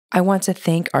I want to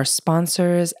thank our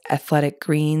sponsors, Athletic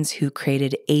Greens, who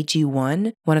created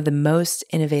AG1, one of the most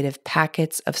innovative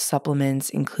packets of supplements,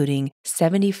 including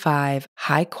 75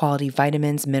 high-quality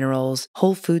vitamins, minerals,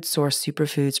 whole food source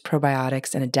superfoods,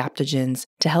 probiotics, and adaptogens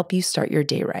to help you start your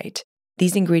day right.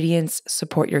 These ingredients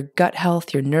support your gut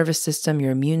health, your nervous system,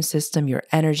 your immune system, your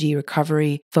energy,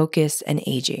 recovery, focus, and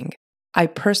aging. I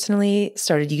personally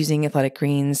started using Athletic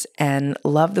Greens and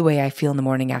love the way I feel in the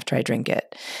morning after I drink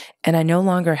it. And I no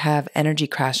longer have energy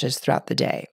crashes throughout the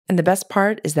day. And the best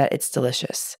part is that it's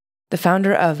delicious. The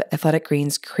founder of Athletic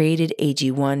Greens created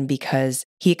AG1 because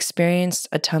he experienced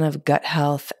a ton of gut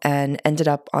health and ended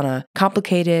up on a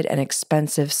complicated and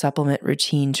expensive supplement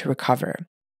routine to recover.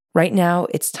 Right now,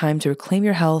 it's time to reclaim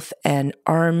your health and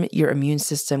arm your immune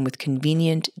system with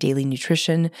convenient daily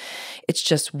nutrition. It's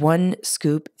just one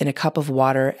scoop in a cup of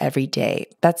water every day.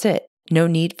 That's it. No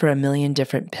need for a million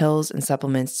different pills and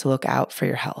supplements to look out for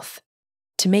your health.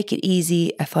 To make it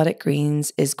easy, Athletic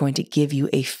Greens is going to give you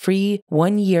a free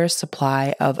 1-year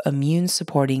supply of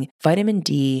immune-supporting vitamin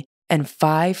D and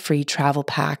 5 free travel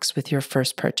packs with your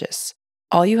first purchase.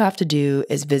 All you have to do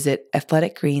is visit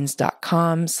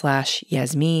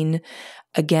athleticgreens.com/Yasmin.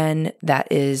 Again,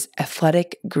 that is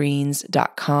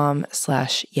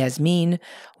athleticgreens.com/Yasmin,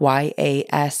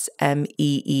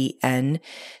 YASMEEN,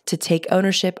 to take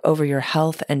ownership over your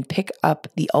health and pick up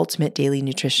the ultimate daily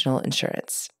nutritional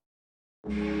insurance.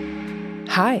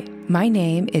 Hi, my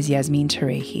name is Yasmin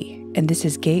Tarehi, and this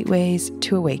is Gateways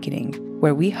to Awakening,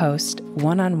 where we host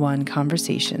one-on-one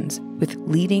conversations with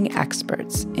leading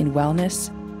experts in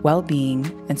wellness, well-being,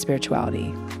 and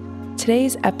spirituality.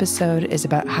 Today's episode is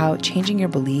about how changing your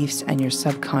beliefs and your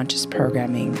subconscious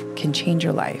programming can change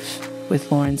your life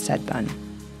with Lauren Sedbon.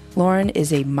 Lauren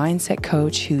is a mindset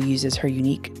coach who uses her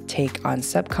unique take on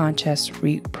subconscious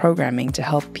reprogramming to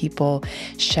help people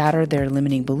shatter their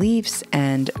limiting beliefs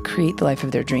and create the life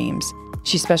of their dreams.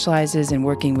 She specializes in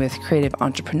working with creative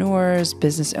entrepreneurs,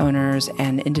 business owners,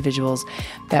 and individuals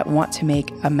that want to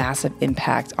make a massive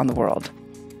impact on the world.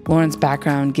 Lauren's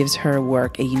background gives her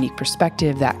work a unique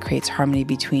perspective that creates harmony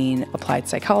between applied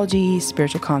psychology,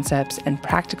 spiritual concepts, and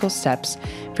practical steps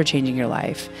for changing your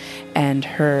life. And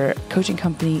her coaching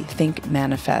company, Think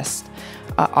Manifest,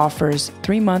 offers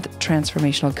 3-month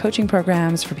transformational coaching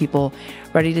programs for people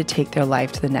ready to take their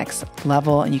life to the next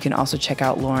level. And you can also check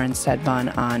out Lauren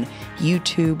Sedbon on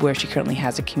YouTube, where she currently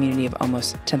has a community of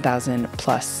almost 10,000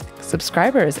 plus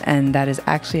subscribers. And that is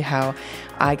actually how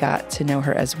I got to know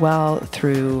her as well,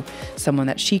 through someone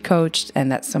that she coached,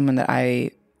 and that's someone that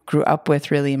I grew up with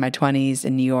really in my 20s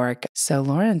in New York. So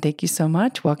Lauren, thank you so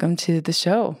much. Welcome to the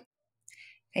show.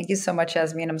 Thank you so much,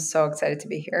 Yasmin. I'm so excited to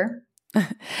be here.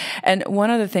 And one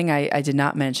other thing I did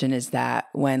not mention is that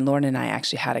when Lauren and I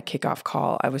actually had a kickoff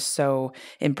call, I was so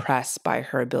impressed by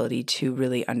her ability to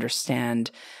really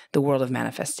understand the world of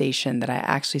manifestation that I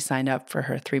actually signed up for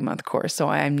her 3-month course. So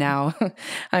I'm now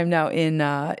in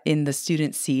the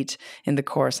student seat in the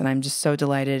course, and I'm just so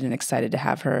delighted and excited to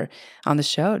have her on the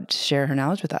show to share her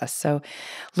knowledge with us. So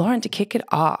Lauren, to kick it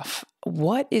off,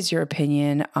 what is your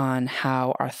opinion on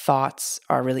how our thoughts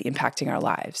are really impacting our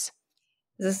lives?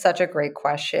 This is such a great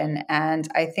question. And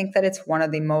I think that it's one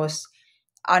of the most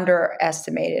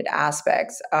underestimated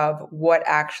aspects of what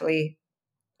actually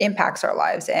impacts our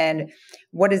lives. And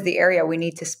what is the area we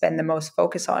need to spend the most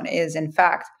focus on is, in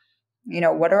fact,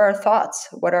 what are our thoughts?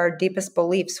 What are our deepest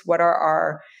beliefs? What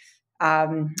are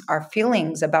our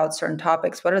feelings about certain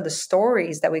topics? What are the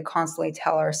stories that we constantly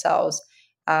tell ourselves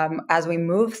as we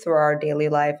move through our daily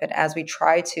life and as we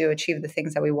try to achieve the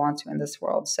things that we want to in this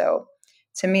world? So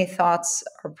to me, thoughts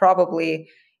are probably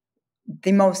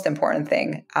the most important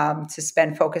thing to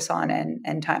spend focus on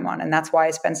and time on. And that's why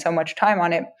I spend so much time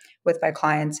on it with my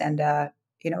clients. And,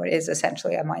 it is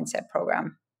essentially a mindset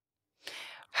program.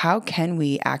 How can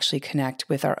we actually connect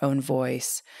with our own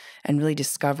voice and really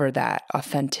discover that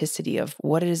authenticity of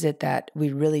what is it that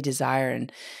we really desire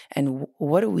and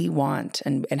what do we want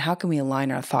and how can we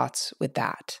align our thoughts with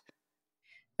that?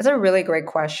 That's a really great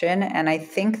question. And I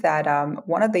think that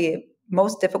one of the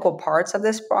most difficult parts of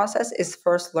this process is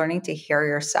first learning to hear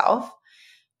yourself,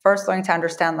 first learning to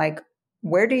understand,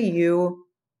 where do you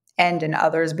end and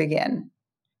others begin,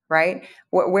 right?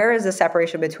 Where is the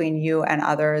separation between you and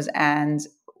others, and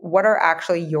what are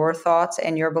actually your thoughts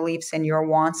and your beliefs and your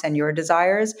wants and your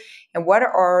desires, and what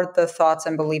are the thoughts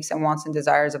and beliefs and wants and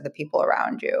desires of the people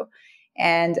around you?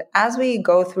 And as we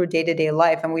go through day-to-day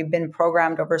life, and we've been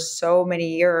programmed over so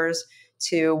many years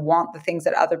to want the things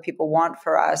that other people want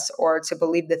for us, or to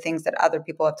believe the things that other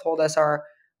people have told us are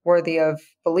worthy of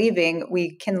believing,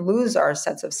 we can lose our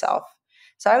sense of self.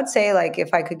 So I would say, like,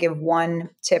 if I could give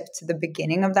one tip to the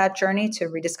beginning of that journey to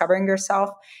rediscovering yourself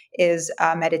is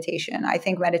meditation. I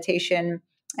think meditation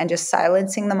and just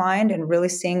silencing the mind and really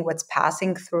seeing what's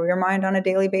passing through your mind on a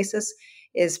daily basis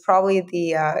is probably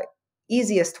the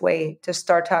easiest way to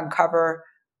start to uncover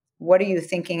what are you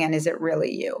thinking and is it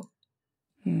really you?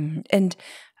 And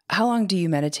how long do you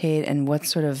meditate, and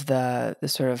what's sort of the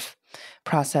sort of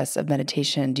process of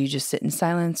meditation? Do you just sit in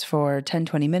silence for 10,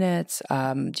 20 minutes?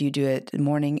 Do you do it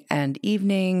morning and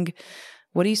evening?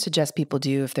 What do you suggest people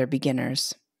do if they're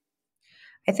beginners?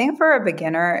 I think for a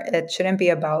beginner, it shouldn't be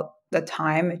about the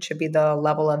time. It should be the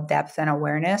level of depth and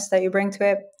awareness that you bring to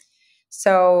it.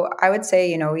 So I would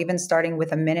say, even starting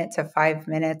with a minute to 5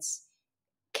 minutes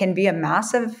can be a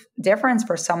massive difference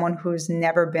for someone who's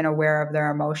never been aware of their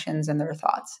emotions and their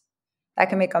thoughts. That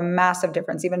can make a massive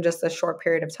difference, even just a short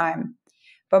period of time.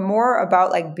 But more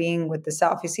about like being with the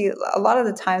self. You see, a lot of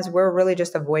the times we're really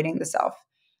just avoiding the self.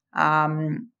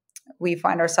 We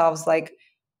find ourselves like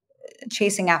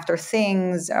chasing after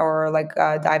things or like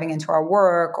diving into our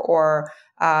work or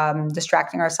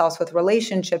distracting ourselves with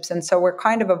relationships. And so we're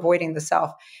kind of avoiding the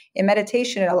self. In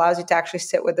meditation, it allows you to actually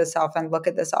sit with the self and look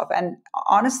at the self. And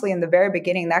honestly, in the very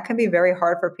beginning, that can be very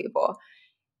hard for people.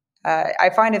 I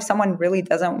find if someone really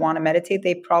doesn't want to meditate,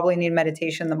 they probably need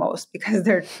meditation the most because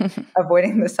they're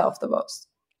avoiding the self the most.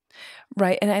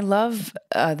 Right. And I love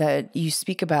that you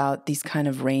speak about these kind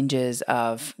of ranges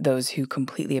of those who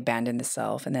completely abandon the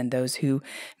self and then those who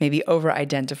maybe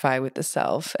over-identify with the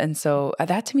self. And so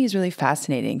that to me is really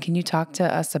fascinating. Can you talk to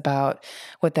us about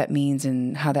what that means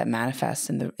and how that manifests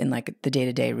in like the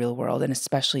day-to-day real world and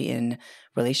especially in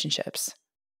relationships?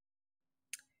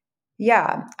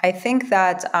 Yeah, I think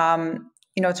that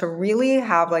to really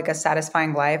have like a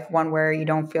satisfying life, one where you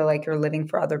don't feel like you're living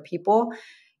for other people,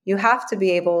 you have to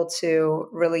be able to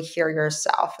really hear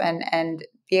yourself and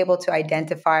be able to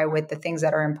identify with the things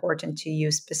that are important to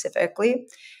you specifically.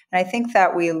 And I think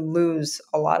that we lose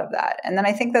a lot of that. And then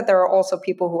I think that there are also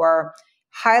people who are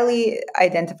highly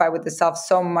identified with the self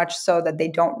so much so that they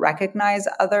don't recognize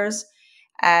others.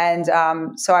 And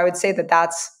so I would say that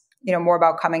that's more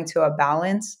about coming to a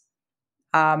balance.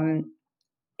 Um,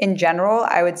 in general,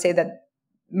 I would say that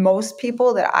most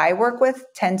people that I work with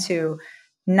tend to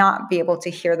not be able to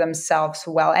hear themselves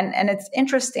well. And it's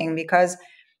interesting because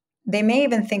they may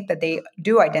even think that they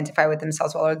do identify with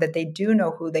themselves well or that they do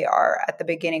know who they are at the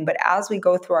beginning. But as we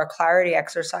go through our clarity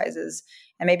exercises,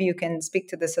 and maybe you can speak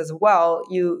to this as well,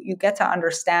 you get to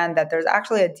understand that there's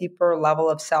actually a deeper level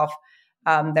of self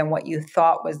than what you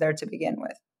thought was there to begin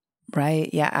with. Right.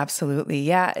 Yeah, absolutely.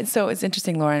 Yeah. So it's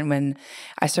interesting, Lauren, when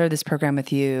I started this program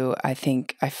with you, I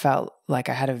think I felt like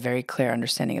I had a very clear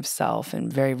understanding of self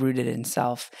and very rooted in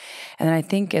self. And then I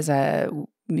think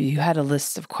you had a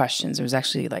list of questions. There was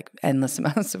actually like endless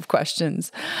amounts of questions,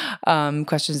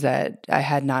 questions that I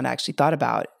had not actually thought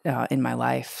about in my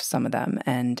life, some of them.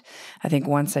 And I think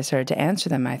once I started to answer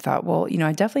them, I thought, well,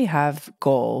 I definitely have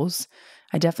goals.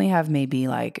 I definitely have maybe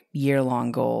like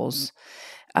year-long goals.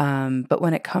 But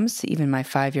when it comes to even my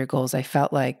 5-year goals, I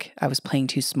felt like I was playing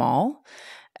too small.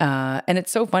 And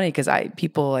it's so funny because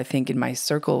people, I think in my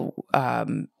circle,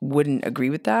 wouldn't agree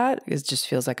with that. It just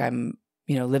feels like I'm,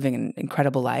 living an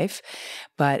incredible life,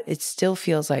 but it still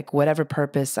feels like whatever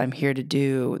purpose I'm here to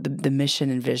do, the mission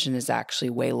and vision is actually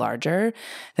way larger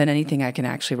than anything I can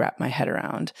actually wrap my head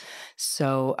around.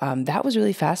 So, that was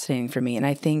really fascinating for me. And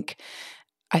I think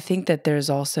that there's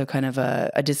also kind of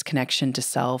a disconnection to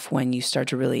self when you start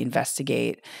to really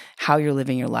investigate how you're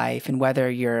living your life and whether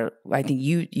I think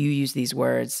you use these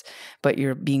words, but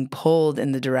you're being pulled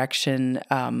in the direction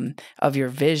of your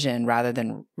vision rather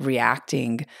than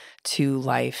reacting to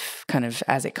life kind of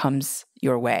as it comes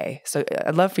your way. So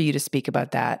I'd love for you to speak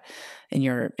about that in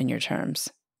your terms.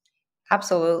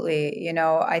 Absolutely.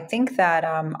 I think that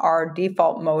our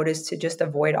default mode is to just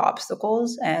avoid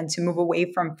obstacles and to move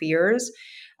away from fears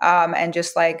and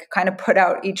just like kind of put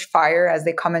out each fire as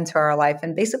they come into our life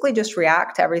and basically just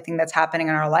react to everything that's happening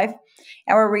in our life.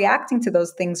 And we're reacting to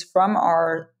those things from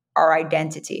our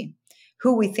identity,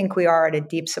 who we think we are at a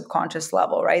deep subconscious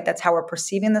level, right? That's how we're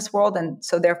perceiving this world. And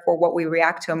so therefore what we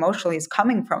react to emotionally is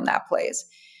coming from that place.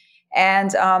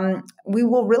 And we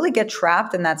will really get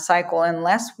trapped in that cycle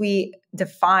unless we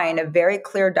define a very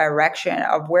clear direction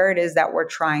of where it is that we're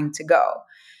trying to go.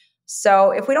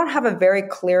 So if we don't have a very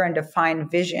clear and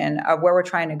defined vision of where we're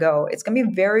trying to go, it's going to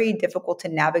be very difficult to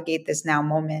navigate this now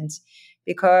moment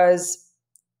because,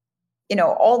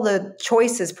 all the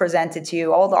choices presented to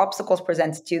you, all the obstacles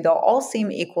presented to you, they'll all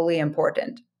seem equally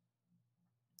important.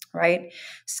 right?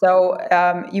 So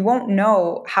you won't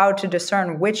know how to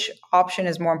discern which option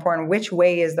is more important, which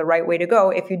way is the right way to go,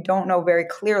 if you don't know very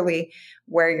clearly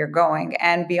where you're going.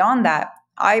 And beyond that,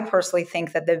 I personally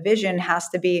think that the vision has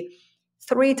to be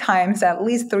at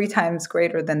least three times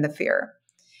greater than the fear.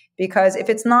 Because if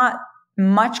it's not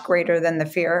much greater than the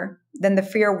fear, then the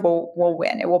fear will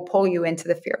win. It will pull you into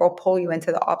the fear, it will pull you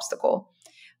into the obstacle.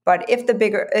 But if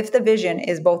the vision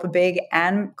is both big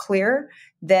and clear,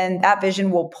 then that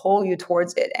vision will pull you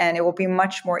towards it, and it will be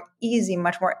much more easy,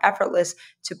 much more effortless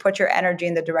to put your energy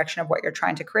in the direction of what you're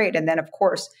trying to create. And then, of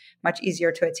course, much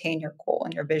easier to attain your goal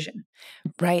and your vision.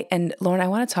 Right. And Lauren, I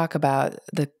want to talk about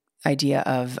the idea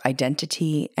of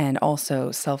identity and also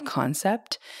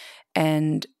self-concept.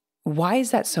 And why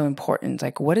is that so important?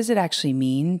 Like, what does it actually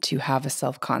mean to have a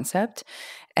self-concept?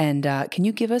 And can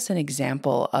you give us an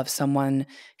example of someone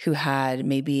who had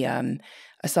maybe a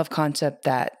self-concept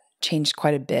that changed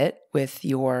quite a bit with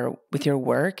your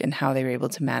work and how they were able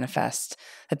to manifest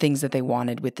the things that they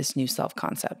wanted with this new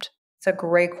self-concept? It's a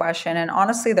great question. And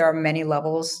honestly, there are many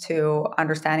levels to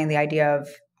understanding the idea of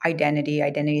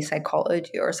identity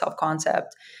psychology, or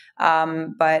self-concept.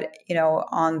 But,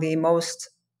 on the most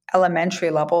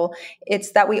elementary level,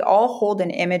 it's that we all hold an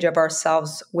image of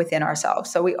ourselves within ourselves.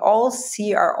 So we all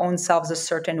see our own selves a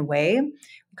certain way.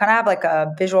 We kind of have like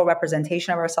a visual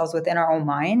representation of ourselves within our own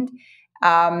mind.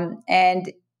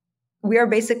 And we are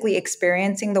basically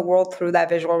experiencing the world through that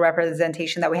visual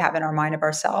representation that we have in our mind of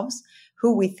ourselves,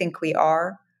 who we think we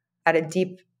are at a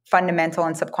deep, fundamental,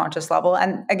 and subconscious level.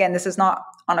 And again, this is not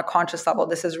on a conscious level.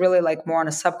 This is really like more on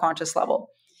a subconscious level.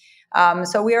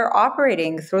 So we are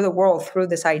operating through the world through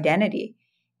this identity.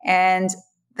 And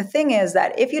the thing is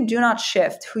that if you do not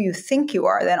shift who you think you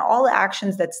are, then all the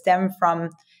actions that stem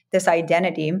from this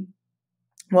identity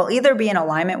will either be in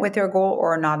alignment with your goal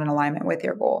or not in alignment with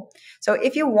your goal. So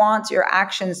if you want your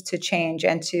actions to change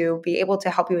and to be able to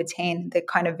help you attain the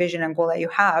kind of vision and goal that you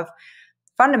have,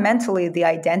 fundamentally, the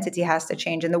identity has to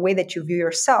change, and the way that you view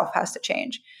yourself has to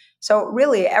change. So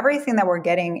really, everything that we're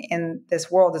getting in this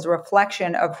world is a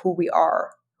reflection of who we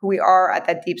are at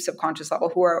that deep subconscious level,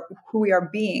 who we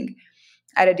are being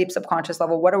at a deep subconscious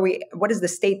level. What is the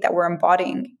state that we're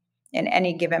embodying in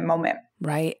any given moment?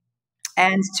 Right.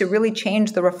 And to really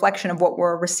change the reflection of what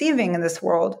we're receiving in this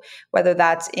world, whether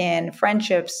that's in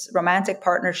friendships, romantic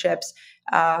partnerships,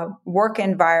 work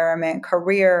environment,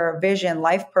 career, vision,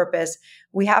 life purpose,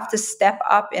 we have to step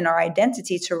up in our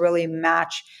identity to really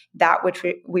match that which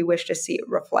we wish to see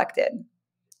reflected.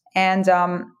 And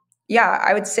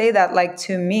I would say that, like,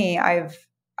 to me, I've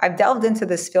delved into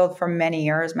this field for many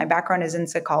years. My background is in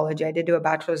psychology. I did do a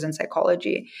bachelor's in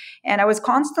psychology, and I was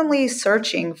constantly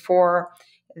searching for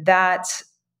that,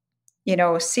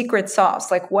 secret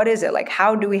sauce. Like, what is it? Like,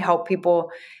 how do we help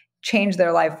people change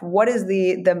their life? What is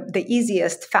the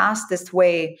easiest, fastest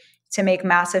way to make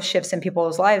massive shifts in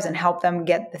people's lives and help them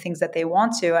get the things that they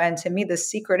want to? And to me, the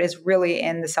secret is really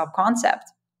in the self-concept.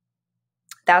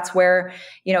 That's where,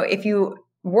 if you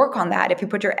work on that, if you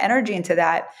put your energy into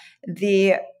that,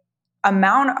 the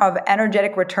amount of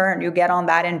energetic return you get on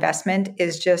that investment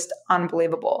is just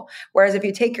unbelievable. Whereas if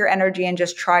you take your energy and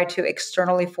just try to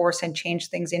externally force and change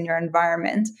things in your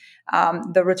environment,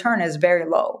 the return is very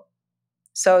low.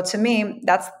 So to me,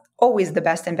 that's always the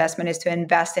best investment, is to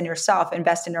invest in yourself,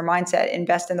 invest in your mindset,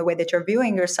 invest in the way that you're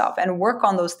viewing yourself, and work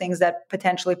on those things that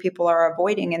potentially people are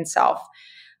avoiding in self,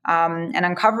 and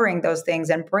uncovering those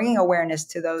things and bringing awareness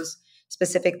to those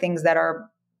specific things that are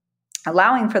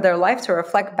allowing for their life to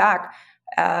reflect back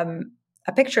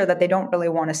a picture that they don't really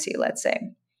want to see, let's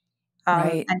say.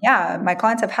 Right. And my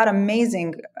clients have had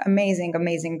amazing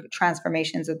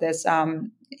transformations with this.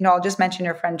 I'll just mention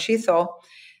your friend Shithol.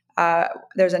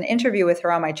 There's an interview with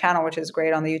her on my channel, which is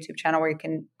great, on the YouTube channel, where you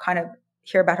can kind of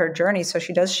hear about her journey. So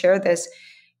she does share this.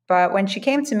 But when she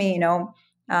came to me,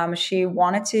 she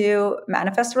wanted to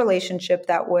manifest a relationship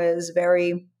that was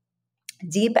very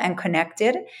deep and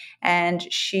connected,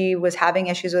 and she was having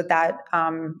issues with that.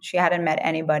 She hadn't met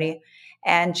anybody,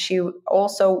 and she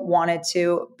also wanted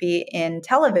to be in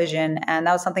television, and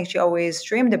that was something she always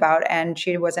dreamed about, and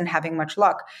she wasn't having much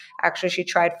luck. Actually, she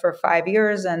tried for 5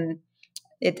 years and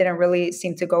it didn't really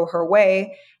seem to go her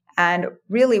way. And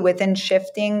really, within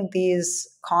shifting these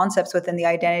concepts within the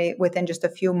identity within just a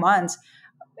few months,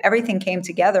 everything came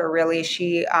together, really.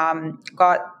 She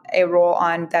got a role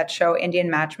on that show, Indian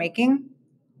Matchmaking,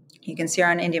 You can see her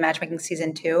on Indie Matchmaking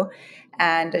season 2.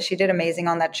 And she did amazing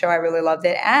on that show. I really loved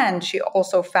it. And she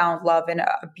also found love in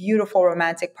a beautiful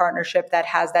romantic partnership that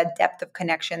has that depth of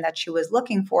connection that she was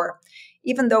looking for,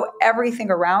 even though everything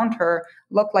around her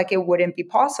looked like it wouldn't be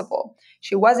possible.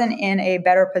 She wasn't in a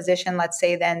better position, let's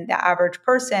say, than the average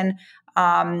person.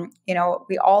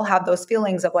 We all have those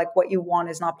feelings of like what you want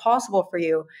is not possible for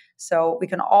you. So we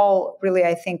can all really,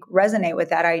 I think, resonate with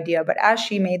that idea. But as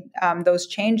she made those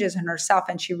changes in herself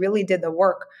and she really did the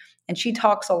work, and she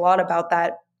talks a lot about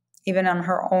that, even on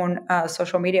her own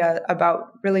social media,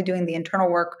 about really doing the internal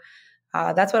work.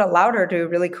 That's what allowed her to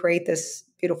really create this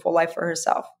beautiful life for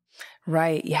herself.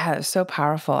 Right. Yeah. It was so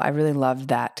powerful. I really loved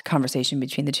that conversation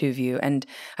between the two of you. And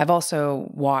I've also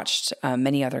watched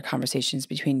many other conversations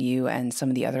between you and some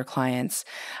of the other clients.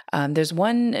 There's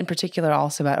one in particular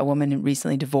also about a woman who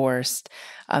recently divorced.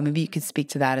 Maybe you could speak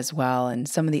to that as well, and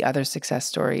some of the other success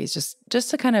stories, just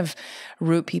to kind of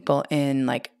root people in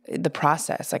like the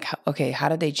process. Like, okay, how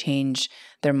did they change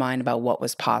their mind about what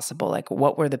was possible? Like,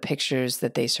 what were the pictures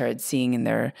that they started seeing in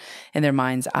their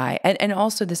mind's eye? And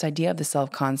also this idea of the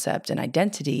self-concept and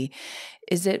identity.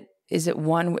 Is it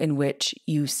one in which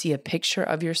you see a picture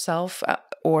of yourself,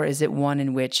 or is it one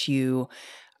in which you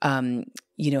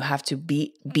have to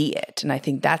be it? And I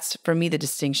think that's, for me, the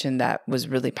distinction that was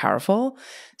really powerful.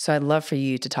 So I'd love for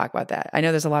you to talk about that. I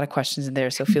know there's a lot of questions in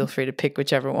there, so feel free to pick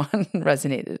whichever one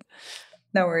resonated.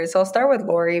 No worries. So I'll start with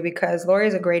Lori because Lori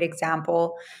is a great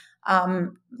example.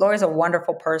 Lori's a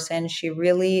wonderful person. She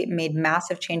really made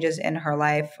massive changes in her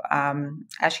life,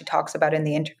 as she talks about in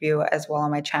the interview as well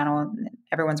on my channel.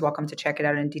 Everyone's welcome to check it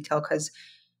out in detail because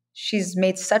she's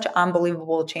made such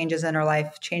unbelievable changes in her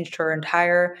life, changed her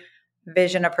entire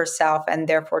vision of herself, and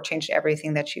therefore changed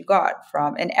everything that she got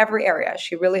from in every area.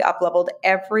 She really up-leveled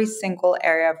every single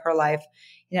area of her life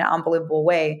in an unbelievable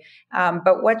way.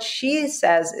 But what she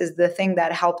says is the thing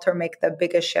that helped her make the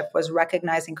biggest shift was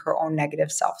recognizing her own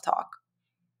negative self-talk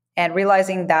and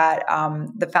realizing that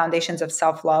the foundations of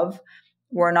self-love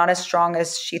were not as strong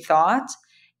as she thought,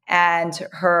 and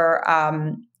her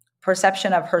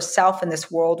perception of herself in this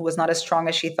world was not as strong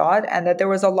as she thought, and that there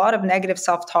was a lot of negative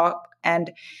self-talk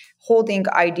and holding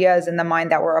ideas in the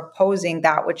mind that were opposing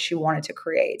that which she wanted to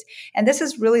create. And this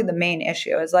is really the main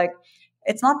issue, is like,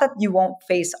 it's not that you won't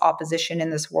face opposition in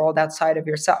this world outside of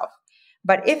yourself,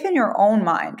 but if in your own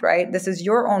mind, right, this is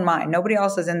your own mind, nobody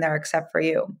else is in there except for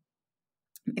you.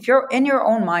 If you're in your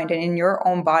own mind and in your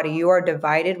own body, you are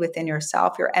divided within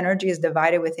yourself, your energy is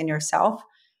divided within yourself,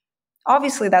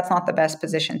 obviously that's not the best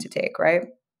position to take, right?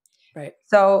 Right.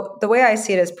 So the way I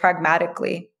see it is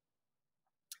pragmatically,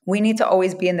 we need to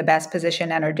always be in the best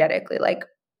position energetically, like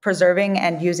preserving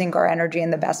and using our energy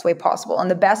in the best way possible. And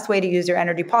the best way to use your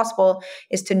energy possible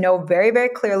is to know very, very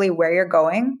clearly where you're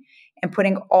going and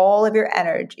putting all of your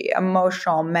energy,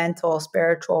 emotional, mental,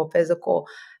 spiritual, physical,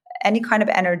 any kind of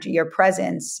energy, your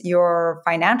presence, your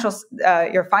financial,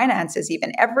 your finances,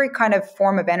 even every kind of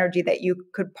form of energy that you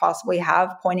could possibly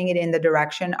have, pointing it in the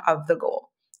direction of the goal.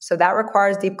 So that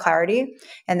requires deep clarity.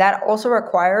 And that also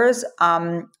requires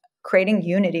creating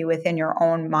unity within your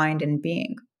own mind and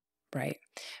being. Right.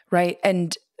 Right.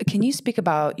 And can you speak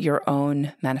about your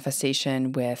own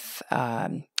manifestation with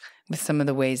some of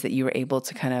the ways that you were able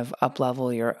to kind of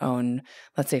up-level your own,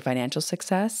 let's say, financial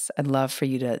success? I'd love for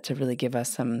you to really give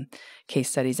us some case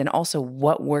studies, and also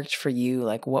what worked for you.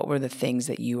 Like, what were the things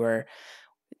that you were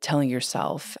telling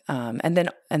yourself? And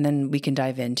then we can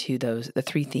dive into the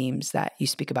 3 themes that you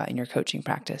speak about in your coaching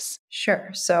practice. Sure.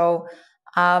 So,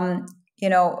 for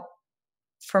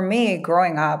me,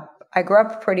 growing up, I grew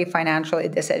up pretty financially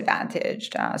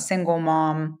disadvantaged, single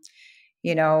mom,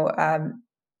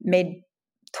 made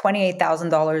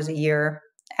 $28,000 a year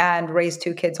and raised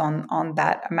 2 kids on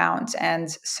that amount. And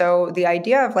so the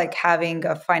idea of like having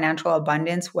a financial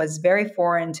abundance was very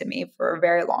foreign to me for a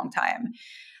very long time.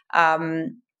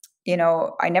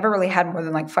 I never really had more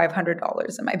than like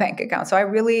 $500 in my bank account. So I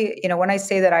really, when I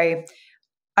say that I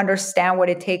understand what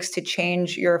it takes to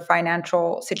change your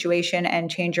financial situation and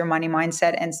change your money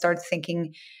mindset and start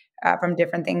thinking from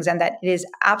different things, and that it is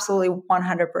absolutely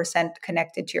 100%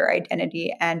 connected to your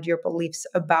identity and your beliefs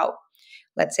about,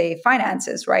 let's say,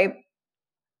 finances, right?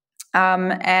 So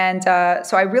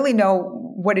I really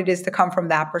know what it is to come from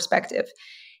that perspective.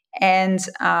 And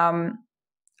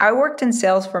I worked in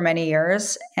sales for many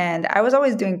years, and I was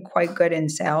always doing quite good in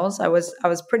sales. I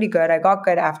was pretty good. I got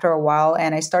good after a while,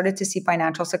 and I started to see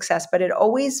financial success, but it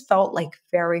always felt like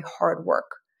very hard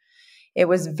work. It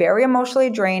was very emotionally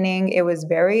draining. It was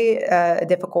very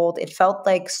difficult. It felt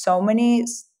like so many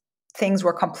things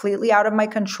were completely out of my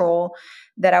control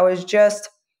that I was just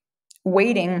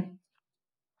waiting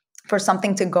for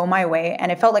something to go my way.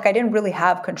 And it felt like I didn't really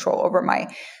have control over my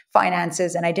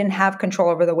finances, and I didn't have control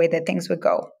over the way that things would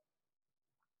go.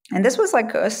 And this was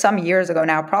like some years ago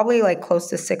now, probably like close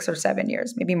to 6 or 7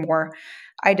 years, maybe more.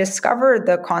 I discovered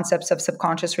the concepts of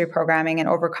subconscious reprogramming and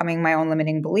overcoming my own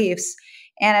limiting beliefs.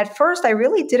 And at first, I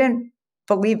really didn't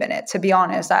believe in it, to be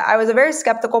honest. I was a very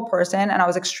skeptical person, and I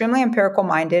was extremely empirical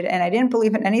minded, and I didn't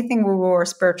believe in anything woo-woo or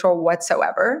spiritual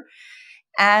whatsoever.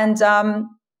 And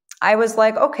I was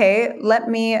like, okay, let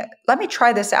me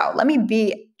try this out. Let me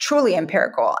be truly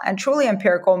empirical. And truly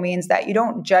empirical means that you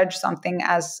don't judge something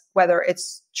as whether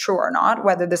it's true or not,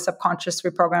 whether the subconscious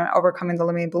reprogram overcoming the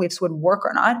limiting beliefs would work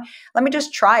or not. Let me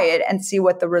just try it and see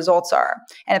what the results are.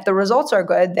 And if the results are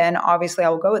good, then obviously I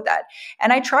will go with that.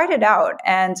 And I tried it out.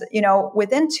 And,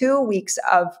 within 2 weeks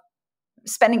of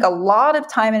spending a lot of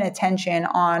time and attention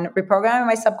on reprogramming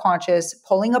my subconscious,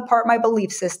 pulling apart my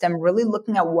belief system, really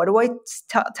looking at what do I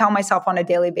tell myself on a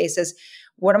daily basis?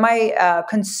 What am I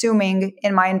consuming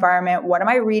in my environment? What am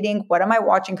I reading? What am I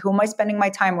watching? Who am I spending my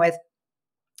time with?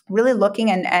 Really looking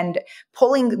and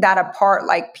pulling that apart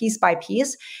like piece by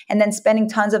piece, and then spending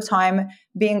tons of time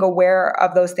being aware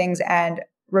of those things and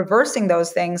reversing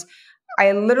those things.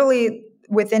 I literally,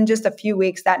 within just a few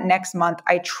weeks, that next month,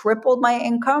 I tripled my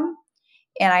income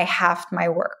and I halved my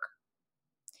work.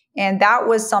 And that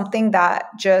was something that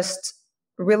just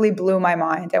really blew my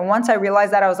mind. And once I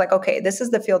realized that, I was like, okay, this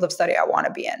is the field of study I want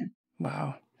to be in.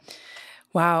 Wow.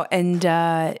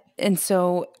 And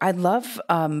so I'd love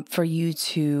for you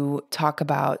to talk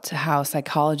about how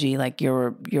psychology, like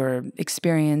your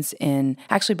experience in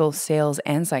actually both sales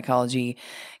and psychology,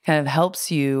 kind of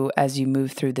helps you as you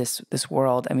move through this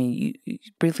world. I mean, you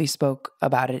briefly spoke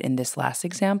about it in this last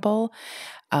example.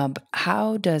 But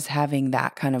how does having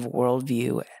that kind of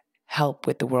worldview help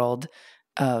with the world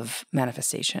of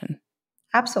manifestation?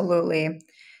 Absolutely.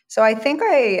 So I think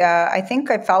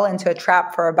I fell into a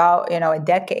trap for about a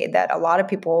decade that a lot of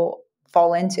people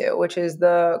fall into, which is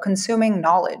the consuming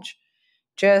knowledge,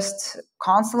 just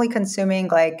constantly consuming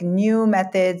like new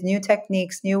methods, new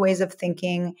techniques, new ways of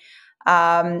thinking,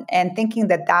 and thinking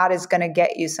that is going to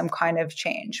get you some kind of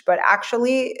change. But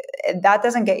actually, that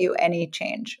doesn't get you any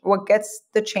change. What gets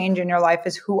the change in your life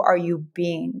is who are you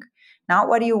being? Not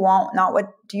what do you want, not what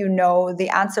do you know. The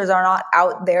answers are not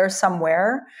out there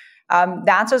somewhere.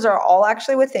 The answers are all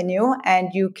actually within you, and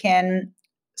you can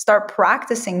start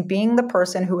practicing being the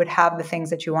person who would have the things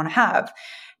that you want to have.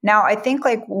 Now, I think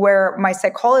like where my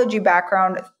psychology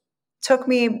background took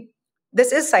me,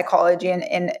 this is psychology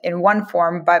in one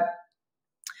form, but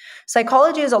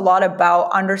psychology is a lot about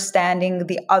understanding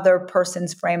the other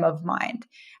person's frame of mind,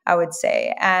 I would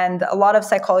say. And a lot of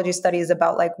psychology studies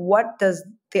about like, what does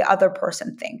the other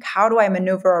person think? How do I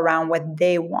maneuver around what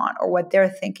they want or what they're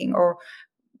thinking? Or,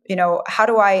 how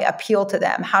do I appeal to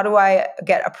them? How do I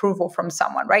get approval from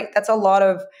someone, right? That's a lot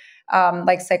of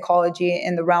like psychology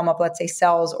in the realm of, let's say,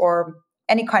 sales or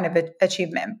any kind of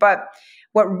achievement. But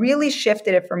what really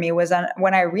shifted it for me was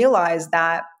when I realized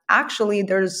that actually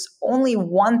there's only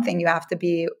one thing you have to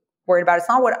be worried about. It's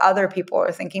not what other people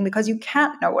are thinking, because you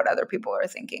can't know what other people are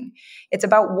thinking. It's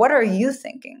about what are you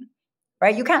thinking,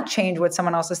 right? You can't change what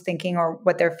someone else is thinking or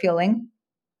what they're feeling.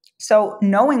 So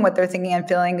knowing what they're thinking and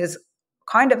feeling is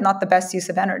kind of not the best use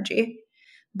of energy.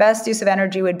 Best use of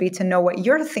energy would be to know what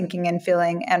you're thinking and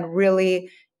feeling and really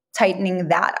tightening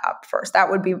that up first. That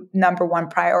would be number one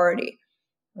priority,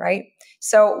 right?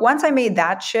 So once I made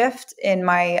that shift in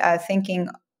my thinking,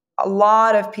 a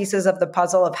lot of pieces of the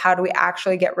puzzle of how do we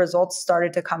actually get results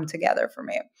started to come together for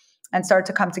me and start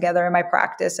to come together in my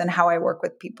practice and how I work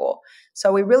with people.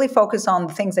 So we really focus on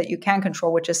the things that you can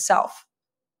control, which is self,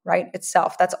 right? It's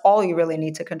self. That's all you really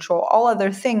need to control. All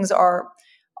other things are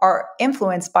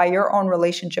influenced by your own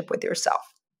relationship with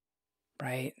yourself.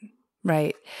 Right.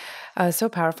 So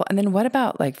powerful. And then what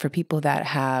about like for people that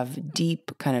have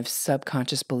deep kind of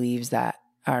subconscious beliefs that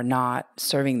are not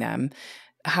serving them?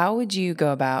 How would you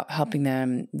go about helping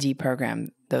them deprogram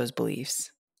those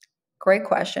beliefs? Great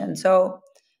question. So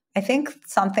I think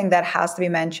something that has to be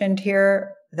mentioned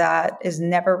here that is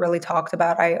never really talked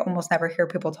about, I almost never hear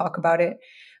people talk about it,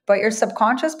 but your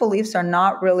subconscious beliefs are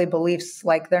not really beliefs.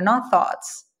 Like, they're not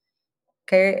thoughts.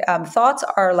 Okay. Thoughts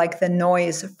are like the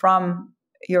noise from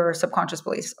your subconscious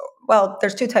beliefs. Well,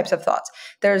 there's two types of thoughts.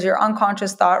 There's your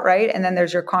unconscious thought, right? And then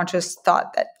there's your conscious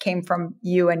thought that came from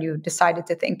you and you decided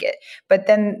to think it. But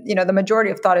then, the majority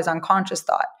of thought is unconscious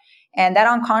thought. And that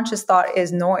unconscious thought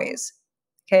is noise,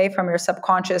 okay, from your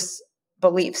subconscious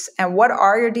beliefs. And what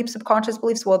are your deep subconscious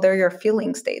beliefs? Well, they're your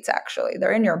feeling states, actually.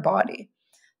 They're in your body.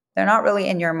 They're not really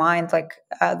in your mind, like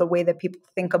the way that people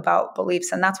think about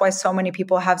beliefs. And that's why so many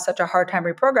people have such a hard time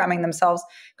reprogramming themselves,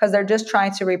 because they're just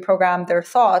trying to reprogram their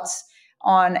thoughts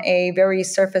on a very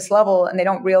surface level. And they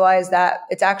don't realize that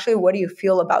it's actually, what do you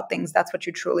feel about things? That's what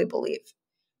you truly believe,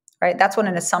 right? That's what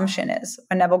an assumption is.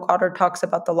 When Neville Goddard talks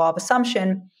about the law of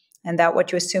assumption, and that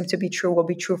what you assume to be true will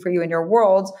be true for you in your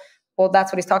world. Well,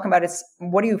 that's what he's talking about. It's,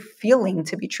 what are you feeling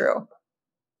to be true?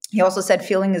 He also said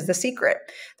feeling is the secret.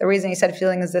 The reason he said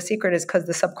feeling is the secret is because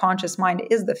the subconscious mind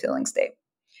is the feeling state.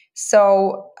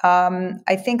 So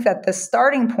I think that the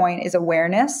starting point is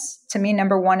awareness. To me,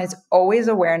 number one is always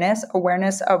awareness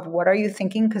of what are you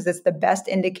thinking, because it's the best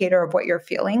indicator of what you're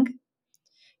feeling.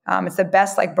 It's the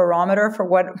best like barometer for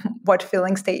what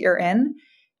feeling state you're in.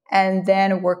 And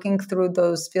then working through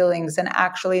those feelings and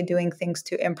actually doing things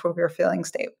to improve your feeling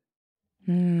state.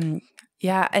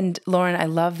 Yeah. And Lauren, I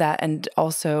love that. And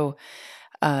also,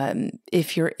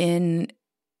 if you're in,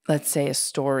 let's say, a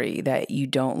story that you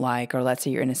don't like, or let's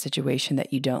say you're in a situation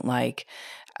that you don't like,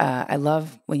 I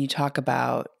love when you talk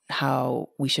about how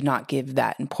we should not give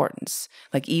that importance.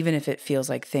 Like, even if it feels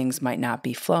like things might not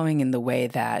be flowing in the way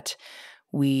that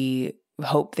we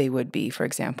hope they would be, for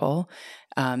example,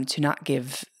 to not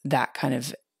give that kind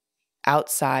of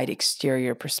outside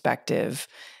exterior perspective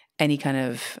any kind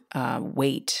of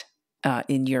weight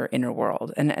in your inner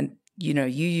world. And you know,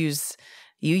 you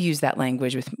use that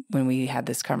language when we had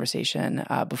this conversation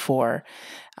before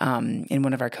in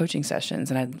one of our coaching sessions.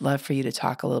 And I'd love for you to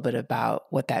talk a little bit about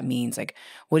what that means. Like,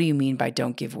 what do you mean by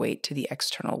don't give weight to the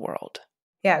external world?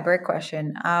 Yeah, great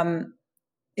question.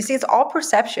 You see, it's all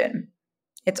perception.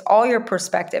 It's all your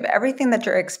perspective. Everything that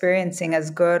you're experiencing as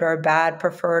good or bad,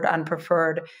 preferred,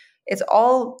 unpreferred, it's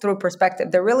all through perspective.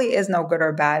 There really is no good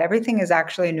or bad. Everything is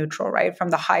actually neutral, right? From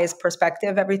the highest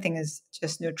perspective, everything is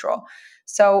just neutral.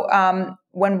 So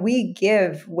when we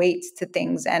give weight to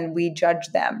things and we judge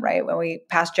them, right? When we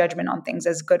pass judgment on things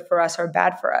as good for us or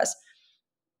bad for us,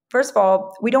 first of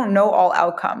all, we don't know all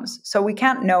outcomes. So we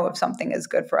can't know if something is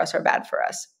good for us or bad for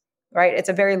us, right? It's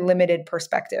a very limited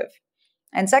perspective.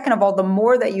 And second of all, the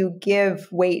more that you give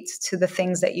weight to the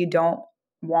things that you don't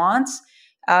want,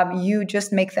 you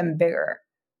just make them bigger,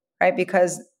 right?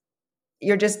 Because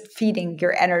you're just feeding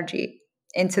your energy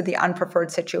into the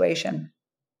unpreferred situation.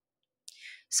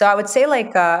 So I would say,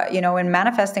 like, in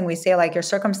manifesting, we say, like, your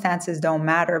circumstances don't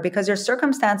matter, because your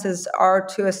circumstances are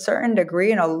to a certain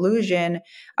degree an illusion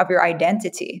of your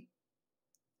identity.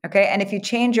 Okay. And if you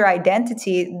change your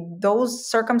identity, those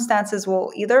circumstances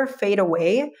will either fade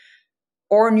away,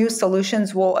 or new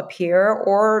solutions will appear,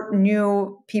 or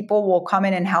new people will come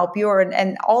in and help you,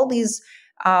 and all these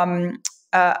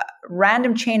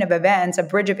random chain of events, a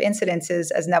bridge of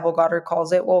incidences, as Neville Goddard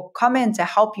calls it, will come in to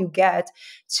help you get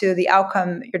to the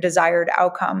outcome, your desired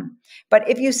outcome. But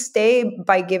if you stay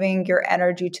by giving your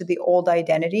energy to the old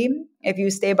identity, if you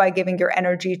stay by giving your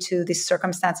energy to the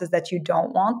circumstances that you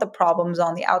don't want, the problems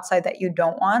on the outside that you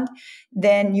don't want,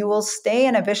 then you will stay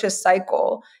in a vicious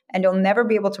cycle, and you'll never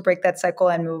be able to break that cycle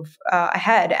and move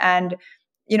ahead. And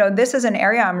this is an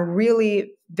area I'm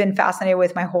really been fascinated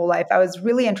with my whole life. I was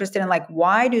really interested in, like,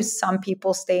 why do some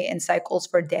people stay in cycles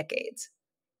for decades?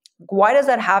 Why does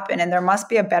that happen? And there must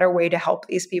be a better way to help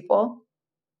these people.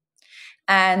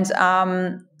 And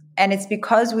it's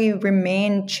because we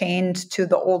remain chained to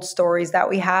the old stories that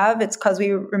we have. It's because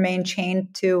we remain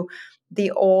chained to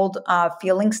the old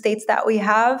feeling states that we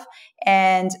have.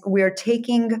 And we're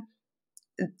taking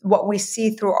what we see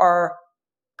through our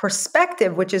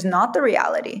perspective, which is not the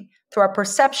reality. Through our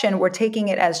perception, we're taking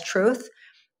it as truth,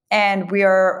 and we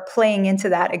are playing into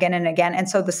that again and again. And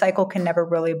so the cycle can never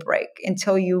really break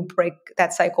until you break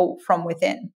that cycle from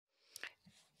within.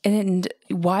 And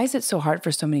why is it so hard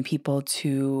for so many people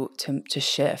to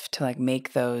shift, to like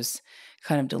make those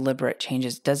kind of deliberate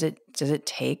changes? Does it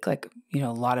take like, a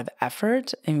lot of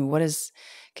effort? I mean,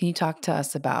 can you talk to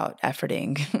us about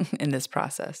efforting in this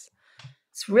process?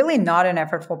 It's really not an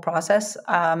effortful process.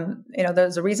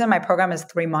 There's a reason my program is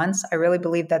 3 months. I really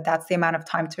believe that that's the amount of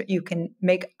time you can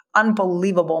make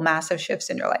unbelievable, massive shifts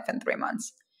in your life in 3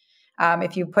 months.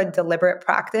 If you put deliberate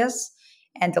practice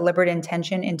and deliberate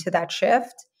intention into that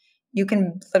shift, you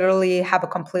can literally have a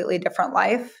completely different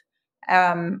life,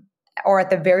 or at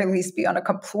the very least be on a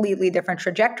completely different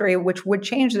trajectory, which would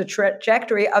change the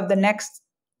trajectory of the next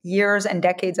years and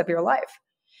decades of your life.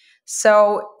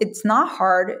 So it's not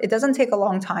hard. It doesn't take a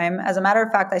long time. As a matter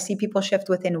of fact, I see people shift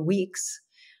within weeks,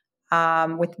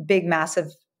 with big, massive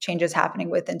changes happening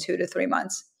within 2 to 3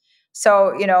 months.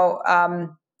 So,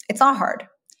 it's not hard.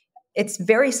 It's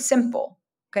very simple.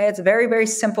 Okay. It's very, very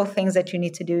simple things that you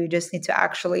need to do. You just need to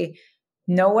actually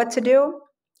know what to do,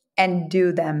 and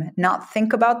do them, not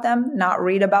think about them, not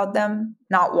read about them,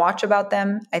 not watch about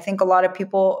them. I think a lot of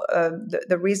people,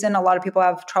 the reason a lot of people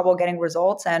have trouble getting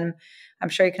results, and I'm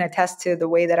sure you can attest to the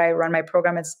way that I run my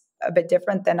program, it's a bit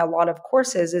different than a lot of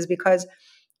courses, is because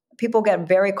people get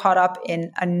very caught up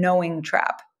in a knowing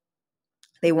trap.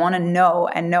 They want to know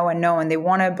and know and know, and they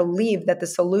want to believe that the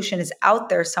solution is out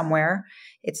there somewhere.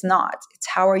 It's not. It's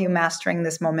how are you mastering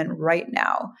this moment right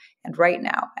now, and right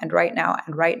now, and right now,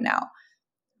 and right now,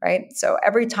 right? So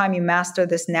every time you master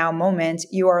this now moment,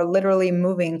 you are literally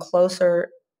moving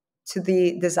closer to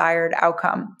the desired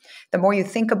outcome. The more you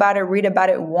think about it, read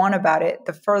about it, want about it,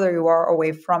 the further you are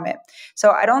away from it. So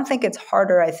I don't think it's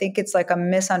harder. I think it's like a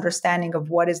misunderstanding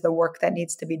of what is the work that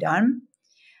needs to be done.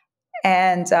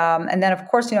 And then of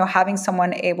course, having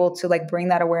someone able to like bring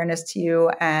that awareness to you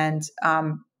and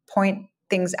point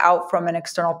things out from an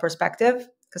external perspective,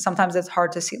 because sometimes it's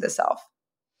hard to see the self.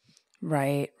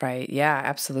 Right. Yeah,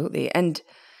 absolutely. And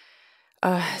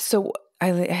so I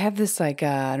have this like,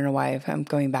 I don't know why I'm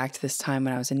going back to this time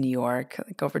when I was in New York,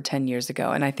 like over 10 years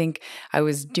ago. And I think I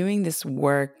was doing this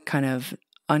work kind of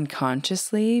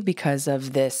unconsciously because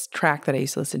of this track that I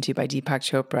used to listen to by Deepak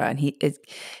Chopra. And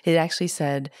it actually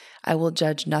said, I will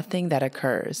judge nothing that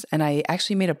occurs. And I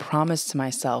actually made a promise to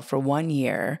myself for 1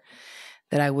 year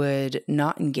that I would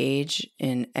not engage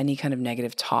in any kind of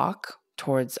negative talk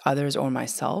towards others or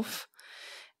myself.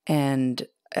 And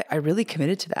I really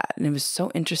committed to that. And it was so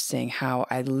interesting how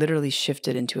I literally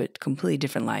shifted into a completely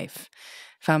different life.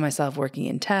 Found myself working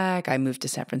in tech. I moved to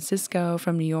San Francisco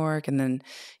from New York, and then,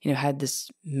 had this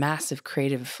massive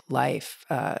creative life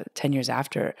 10 years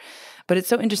after. But it's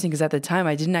so interesting because at the time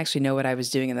I didn't actually know what I was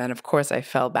doing. And then of course I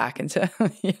fell back into,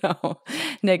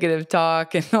 negative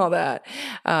talk and all that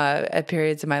at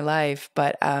periods of my life.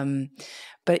 But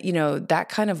that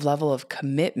kind of level of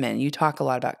commitment, you talk a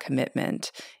lot about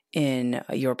commitment in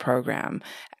your program.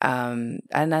 And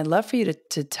I'd love for you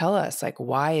to tell us, like,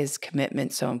 why is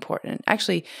commitment so important?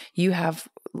 Actually, you have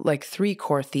like 3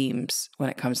 core themes when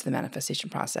it comes to the manifestation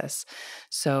process.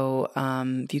 So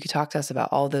if you could talk to us about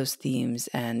all those themes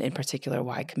and in particular,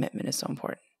 why commitment is so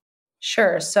important.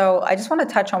 Sure. So I just want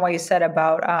to touch on what you said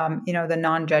about, the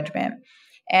non-judgment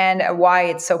and why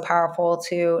it's so powerful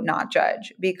to not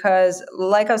judge. Because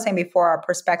like I was saying before, our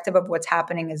perspective of what's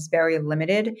happening is very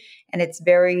limited and it's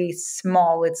very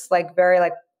small. It's like very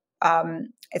like,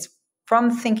 it's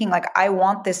from thinking like, I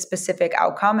want this specific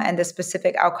outcome and this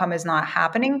specific outcome is not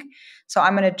happening. So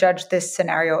I'm going to judge this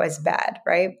scenario as bad,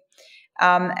 right?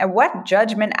 And what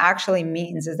judgment actually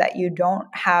means is that you don't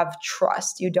have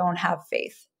trust, you don't have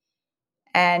faith.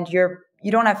 And you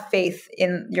don't have faith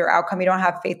in your outcome. You don't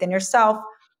have faith in yourself.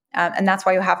 And that's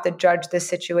why you have to judge this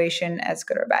situation as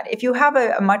good or bad. If you have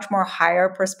a much more higher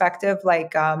perspective,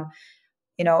 like, a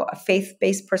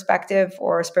faith-based perspective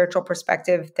or a spiritual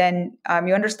perspective, then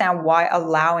you understand why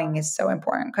allowing is so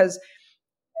important. Because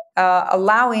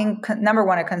allowing, number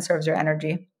one, it conserves your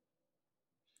energy.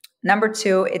 Number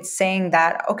two, it's saying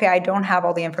that, okay, I don't have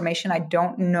all the information. I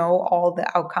don't know all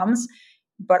the outcomes,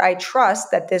 but I trust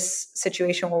that this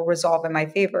situation will resolve in my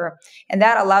favor. And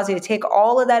that allows you to take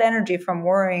all of that energy from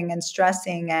worrying and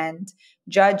stressing and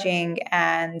judging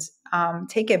and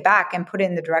take it back and put it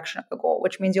in the direction of the goal,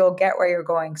 which means you'll get where you're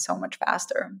going so much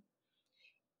faster.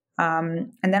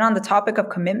 And then on the topic of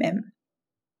commitment.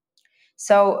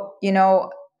 So,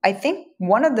 I think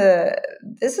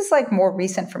this is like more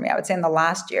recent for me, I would say in the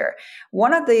last year,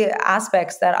 one of the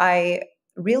aspects that I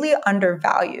really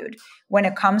undervalued when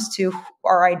it comes to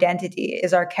our identity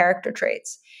is our character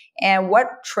traits. And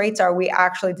what traits are we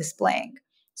actually displaying?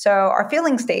 So our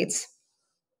feeling states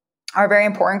are very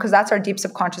important because that's our deep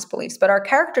subconscious beliefs. But our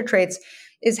character traits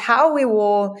is how we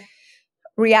will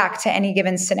react to any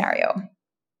given scenario.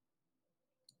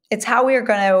 It's how we are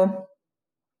going to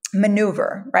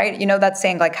maneuver, right? That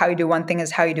saying like how you do one thing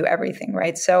is how you do everything,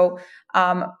 right? So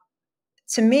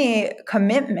to me,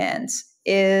 commitment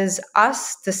is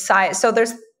us decide. So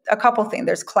there's a couple things.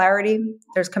 There's clarity,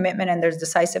 there's commitment, and there's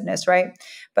decisiveness, right?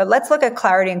 But let's look at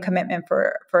clarity and commitment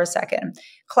for a second.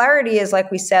 Clarity is, like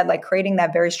we said, like creating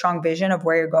that very strong vision of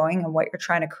where you're going and what you're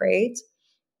trying to create.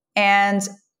 And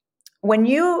when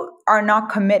you are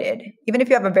not committed, even if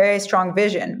you have a very strong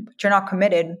vision, but you're not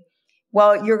committed,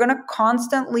 well, you're going to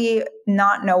constantly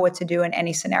not know what to do in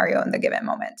any scenario in the given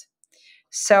moment.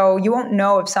 So you won't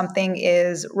know if something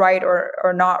is right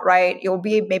or not right. You'll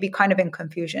be maybe kind of in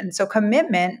confusion. So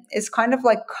commitment is kind of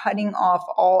like cutting off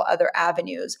all other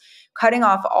avenues, cutting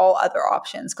off all other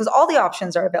options, because all the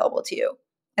options are available to you.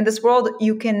 In this world,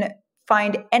 you can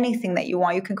find anything that you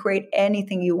want. You can create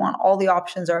anything you want. All the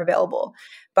options are available.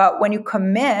 But when you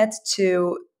commit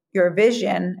to your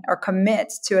vision or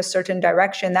commit to a certain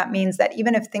direction, that means that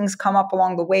even if things come up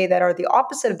along the way that are the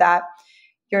opposite of that,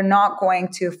 you're not going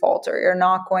to falter. You're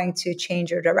not going to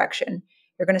change your direction.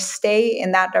 You're going to stay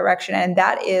in that direction. And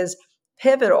that is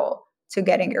pivotal to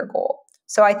getting your goal.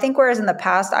 So I think whereas in the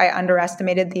past, I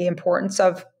underestimated the importance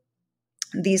of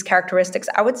these characteristics,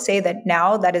 I would say that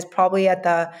now that is probably at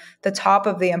the top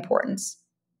of the importance,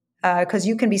 because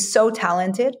you can be so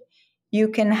talented. You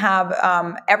can have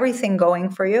everything going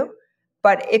for you.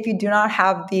 But if you do not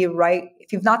have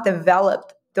if you've not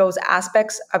developed those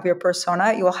aspects of your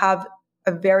persona, you'll have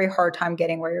a very hard time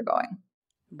getting where you're going.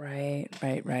 Right.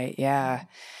 Yeah.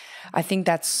 I think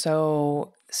that's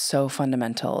so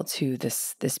fundamental to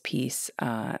this piece.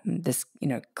 This,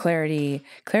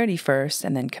 clarity first,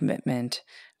 and then commitment,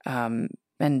 and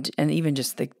even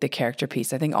just the character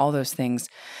piece. I think all those things.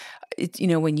 It's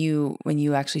when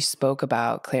you actually spoke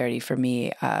about clarity for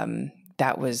me,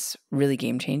 that was really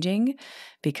game changing,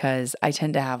 because I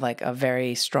tend to have like a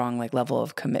very strong like level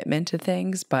of commitment to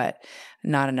things, but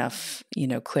not enough,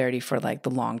 clarity for like the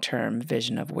long-term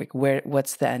vision of like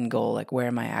what's the end goal? Like, where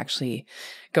am I actually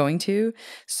going to?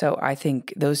 So I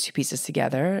think those two pieces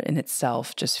together in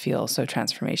itself just feel so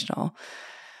transformational.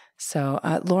 So,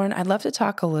 Lauren, I'd love to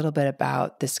talk a little bit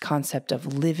about this concept of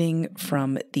living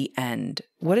from the end.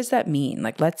 What does that mean?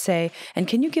 Like, let's say, and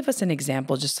can you give us an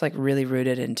example, just like really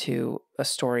rooted into a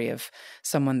story of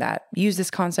someone that used this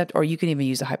concept, or you can even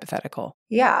use a hypothetical?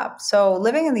 Yeah. So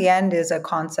living in the end is a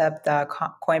concept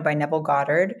coined by Neville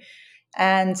Goddard.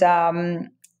 And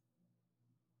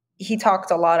he talked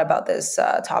a lot about this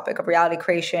topic of reality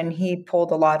creation. He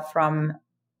pulled a lot from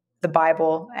the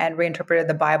Bible and reinterpreted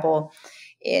the Bible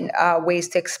in ways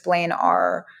to explain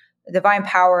our divine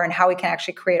power and how we can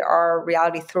actually create our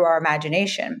reality through our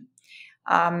imagination.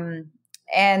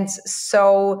 And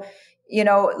so,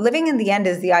 living in the end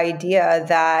is the idea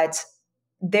that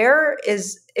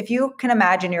if you can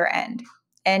imagine your end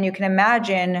and you can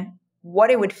imagine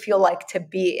what it would feel like to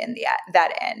be in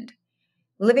that end.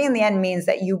 Living in the end means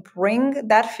that you bring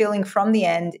that feeling from the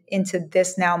end into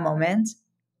this now moment,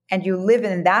 and you live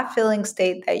in that feeling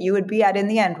state that you would be at in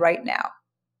the end right now.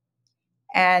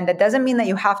 And that doesn't mean that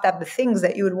you have to have the things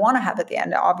that you would want to have at the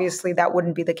end. Obviously, that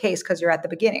wouldn't be the case because you're at the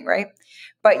beginning, right?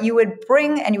 But you would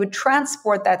bring and you would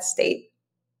transport that state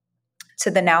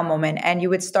to the now moment, and you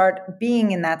would start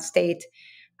being in that state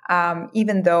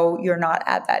even though you're not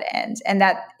at that end. And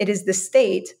that it is the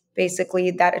state,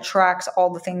 basically, that attracts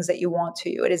all the things that you want to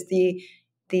you. It is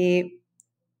the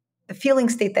feeling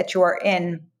state that you are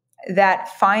in that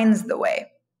finds the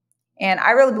way. And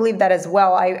I really believe that as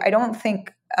well. I don't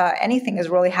think anything is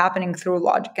really happening through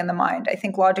logic in the mind. I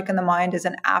think logic in the mind is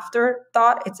an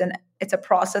afterthought. It's a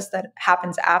process that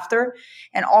happens after,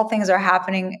 and all things are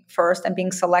happening first and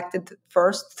being selected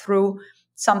first through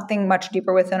something much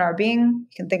deeper within our being.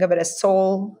 You can think of it as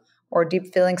soul or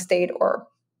deep feeling state or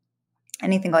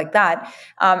anything like that.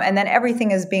 And then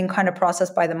everything is being kind of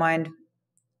processed by the mind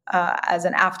as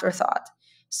an afterthought.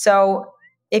 So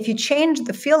if you change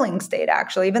the feeling state,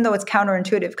 actually, even though it's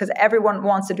counterintuitive because everyone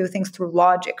wants to do things through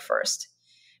logic first,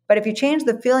 but if you change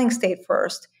the feeling state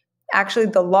first, actually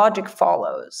the logic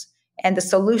follows and the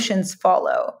solutions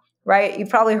follow, right? You've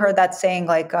probably heard that saying,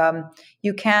 like,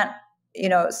 you can't,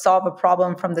 solve a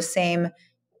problem from the same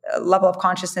level of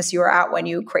consciousness you were at when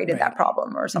you created that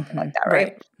problem or something like that,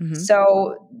 right?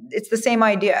 So it's the same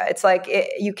idea. It's like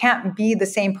you can't be the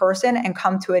same person and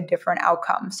come to a different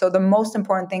outcome. So the most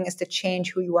important thing is to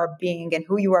change who you are being, and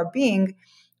who you are being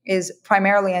is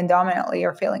primarily and dominantly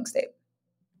your feeling state.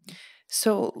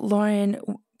 So Lauren,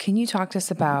 can you talk to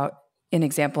us about an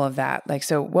example of that? Like,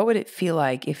 so what would it feel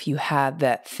like if you had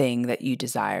that thing that you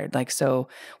desired? Like, so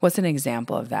what's an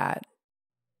example of that?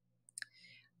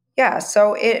 Yeah,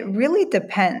 so it really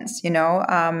depends,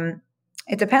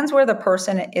 it depends where the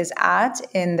person is at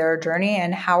in their journey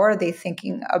and how are they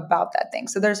thinking about that thing.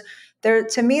 So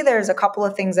to me, there's a couple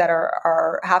of things that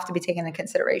have to be taken into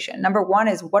consideration. Number one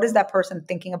is, what is that person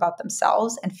thinking about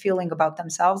themselves and feeling about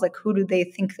themselves? Like, who do they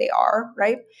think they are,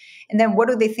 right? And then what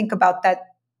do they think about that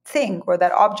thing or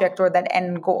that object or that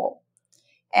end goal?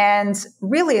 And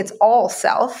really, it's all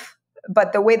self.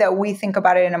 But the way that we think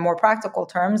about it in a more practical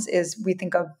terms is we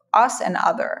think of us and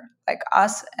other, like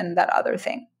us and that other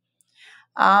thing.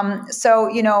 So,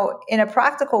 in a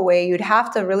practical way, you'd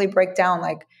have to really break down,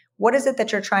 like, what is it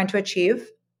that you're trying to achieve?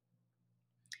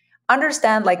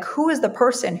 Understand, like, who is the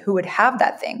person who would have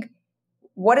that thing?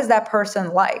 What is that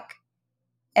person like?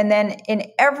 And then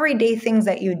in everyday things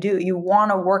that you do, you want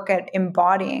to work at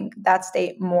embodying that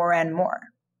state more and more.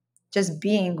 Just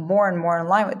being more and more in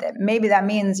line with it. Maybe that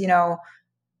means, you're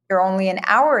you're only an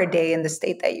hour a day in the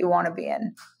state that you want to be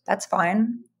in. That's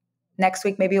fine. Next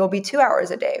week, maybe it'll be 2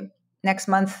 hours a day. Next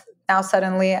month, now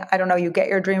suddenly, I don't know, you get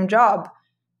your dream job.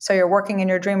 So you're working in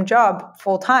your dream job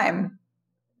full time.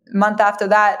 Month after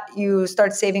that, you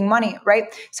start saving money,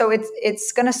 right? So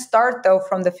it's going to start though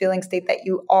from the feeling state that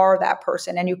you are that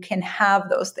person and you can have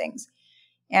those things.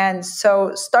 And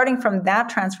so starting from that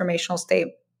transformational state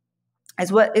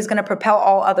is what is going to propel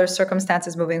all other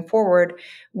circumstances moving forward.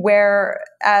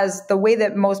 Whereas the way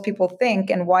that most people think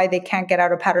and why they can't get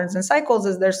out of patterns and cycles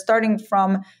is they're starting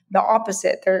from the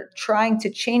opposite. They're trying to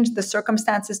change the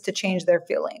circumstances to change their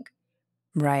feeling.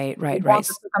 Right. They want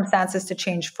the circumstances to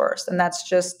change first. And that's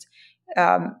just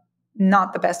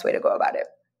not the best way to go about it.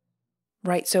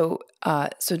 Right. So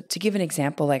to give an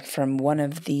example, like from one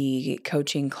of the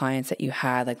coaching clients that you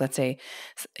had, like let's say,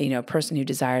 a person who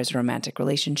desires a romantic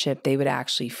relationship, they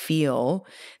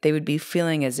would be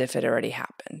feeling as if it already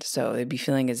happened. So they'd be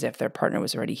feeling as if their partner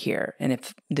was already here. And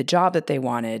if the job that they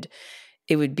wanted,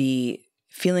 it would be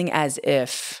feeling as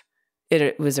if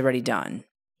it was already done.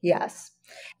 Yes.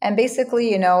 And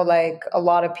basically, like a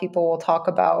lot of people will talk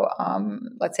about,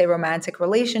 let's say, romantic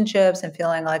relationships and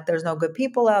feeling like there's no good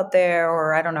people out there,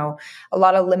 or I don't know, a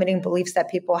lot of limiting beliefs that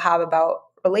people have about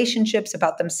relationships,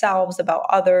 about themselves, about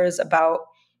others, about,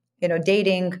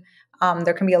 dating.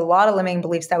 There can be a lot of limiting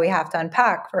beliefs that we have to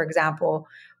unpack, for example.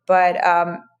 But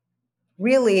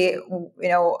really,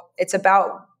 it's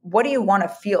about what do you want to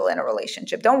feel in a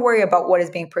relationship? Don't worry about what is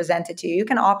being presented to you. You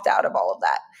can opt out of all of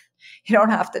that. You don't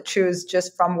have to choose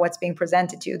just from what's being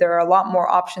presented to you. There are a lot more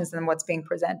options than what's being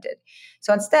presented.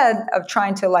 So instead of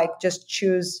trying to just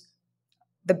choose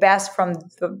the best from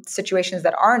the situations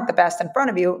that aren't the best in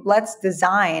front of you, let's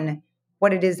design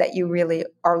what it is that you really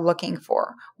are looking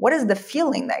for. What is the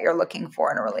feeling that you're looking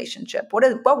for in a relationship?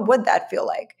 What would that feel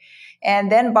like?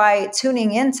 And then by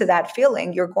tuning into that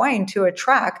feeling, you're going to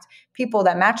attract people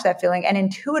that match that feeling, and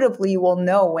intuitively you will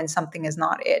know when something is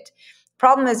not it.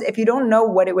 Problem is, if you don't know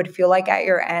what it would feel like at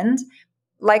your end,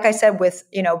 like I said, with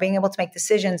being able to make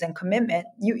decisions and commitment,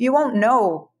 you won't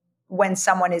know when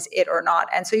someone is it or not.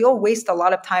 And so you'll waste a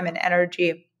lot of time and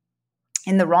energy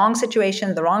in the wrong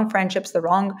situations, the wrong friendships, the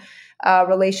wrong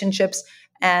relationships,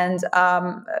 and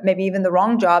maybe even the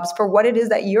wrong jobs for what it is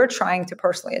that you're trying to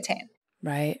personally attain.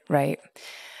 Right.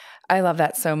 I love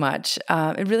that so much.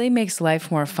 It really makes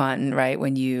life more fun, right?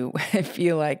 When you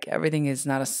feel like everything is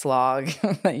not a slog,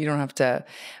 that you don't have to,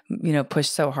 push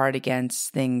so hard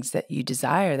against things that you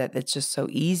desire, that it's just so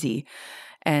easy.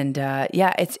 And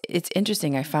it's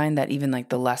interesting. I find that even like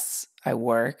the less I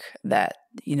work, that,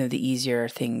 the easier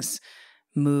things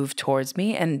move towards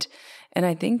me. And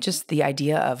I think just the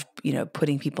idea of,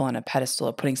 putting people on a pedestal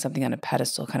or putting something on a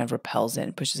pedestal kind of repels it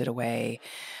and pushes it away.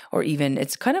 Or even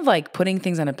it's kind of like putting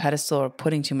things on a pedestal or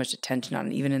putting too much attention on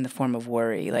it, even in the form of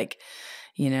worry. Like,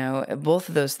 both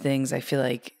of those things I feel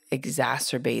like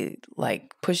exacerbate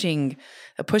like pushing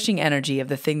energy of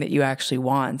the thing that you actually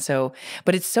want. So,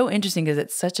 but it's so interesting because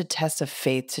it's such a test of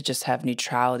faith to just have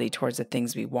neutrality towards the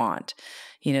things we want.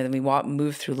 Then we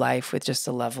move through life with just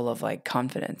a level of like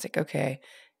confidence, like, okay,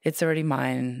 it's already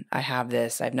mine. I have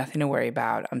this. I have nothing to worry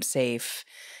about. I'm safe.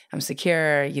 I'm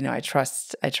secure. I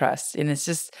trust. And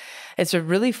it's a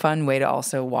really fun way to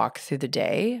also walk through the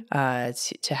day,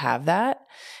 to have that.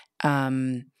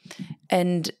 And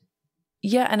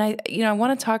I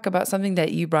want to talk about something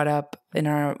that you brought up in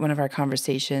one of our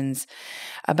conversations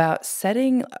about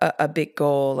setting a big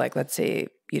goal, like let's say,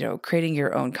 creating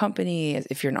your own company,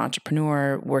 if you're an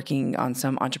entrepreneur working on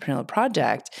some entrepreneurial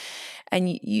project.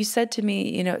 And you said to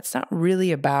me, it's not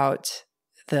really about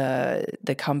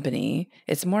the company.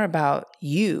 It's more about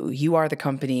you. You are the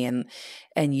company,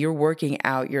 and you're working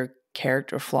out your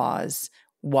character flaws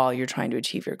while you're trying to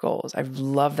achieve your goals. I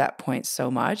love that point so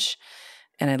much.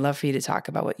 And I'd love for you to talk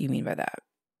about what you mean by that.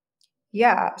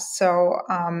 Yeah. So,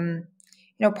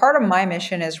 part of my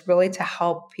mission is really to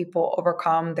help people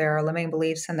overcome their limiting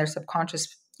beliefs and their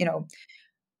subconscious,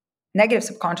 negative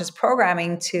subconscious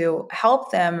programming to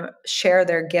help them share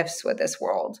their gifts with this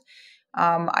world.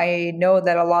 I know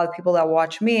that a lot of people that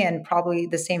watch me, and probably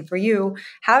the same for you,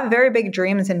 have very big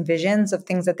dreams and visions of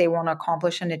things that they want to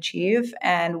accomplish and achieve,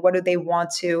 and what do they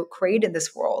want to create in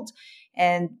this world.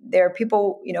 And there are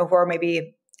people, who are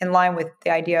maybe in line with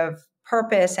the idea of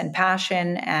purpose and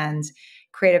passion and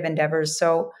creative endeavors.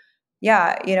 So,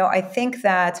 yeah, I think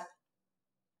that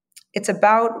it's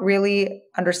about really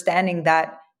understanding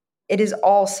that it is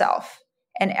all self.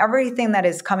 And everything that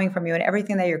is coming from you and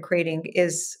everything that you're creating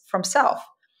is from self.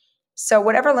 So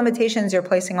whatever limitations you're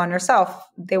placing on yourself,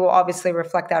 they will obviously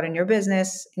reflect out in your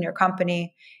business, in your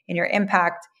company, in your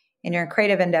impact, in your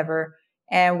creative endeavor.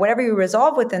 And whatever you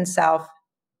resolve within self,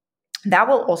 that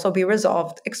will also be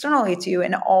resolved externally to you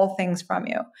in all things from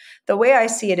you. The way I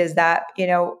see it is that,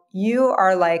 you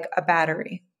are like a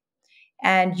battery,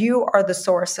 and you are the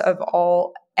source of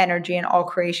all energy and all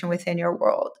creation within your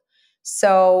world.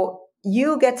 So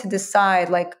you get to decide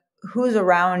like who's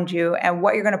around you and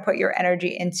what you're going to put your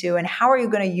energy into, and how are you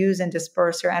going to use and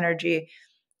disperse your energy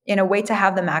in a way to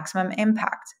have the maximum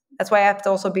impact. That's why I have to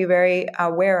also be very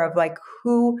aware of like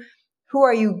who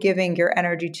are you giving your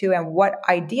energy to, and what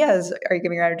ideas are you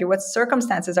giving your energy, what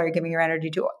circumstances are you giving your energy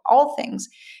to, all things.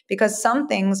 Because some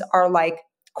things are like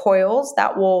coils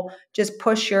that will just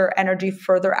push your energy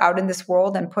further out in this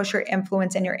world and push your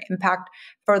influence and your impact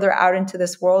further out into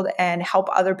this world and help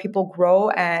other people grow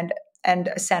and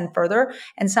ascend further.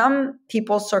 And some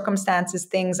people's circumstances,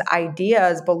 things,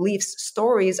 ideas, beliefs,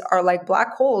 stories are like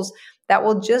black holes that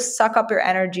will just suck up your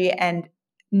energy, and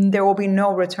there will be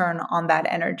no return on that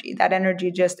energy. That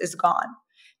energy just is gone,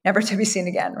 never to be seen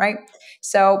again, right?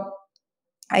 So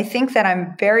I think that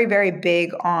I'm very, very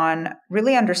big on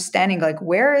really understanding like,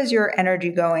 where is your energy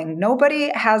going?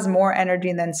 Nobody has more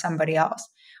energy than somebody else.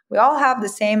 We all have the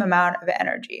same amount of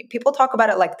energy. People talk about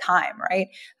it like time, right?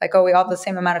 Like, oh, we all have the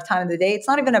same amount of time in the day. It's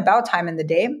not even about time in the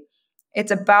day.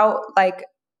 It's about like,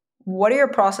 what are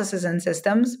your processes and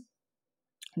systems?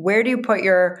 Where do you put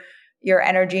your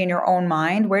energy in your own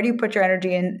mind? Where do you put your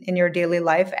energy in your daily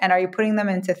life? And are you putting them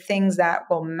into things that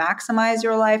will maximize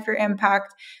your life, your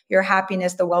impact, your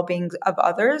happiness, the well-being of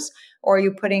others? Or are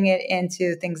you putting it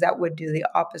into things that would do the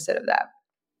opposite of that?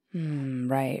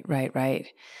 Right.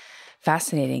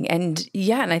 Fascinating. And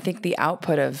yeah, and I think the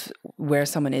output of where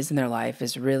someone is in their life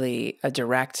is really a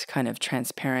direct kind of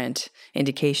transparent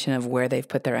indication of where they've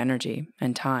put their energy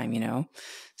and time,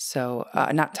 So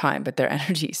not time, but their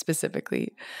energy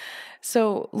specifically.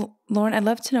 So Lauren, I'd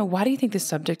love to know, why do you think this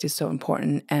subject is so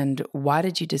important, and why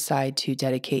did you decide to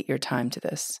dedicate your time to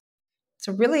this? It's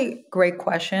a really great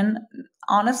question.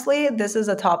 Honestly, this is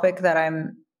a topic that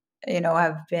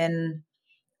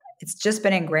it's just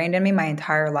been ingrained in me my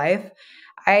entire life.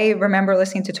 I remember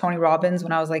listening to Tony Robbins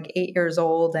when I was like 8 years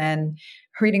old and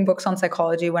reading books on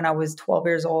psychology when I was 12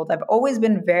 years old. I've always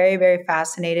been very, very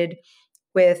fascinated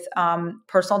with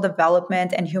personal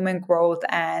development and human growth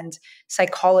and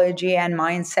psychology and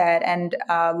mindset, and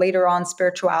later on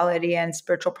spirituality and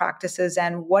spiritual practices,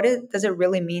 and does it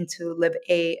really mean to live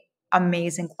a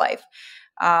amazing life.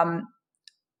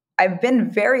 I've been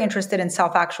very interested in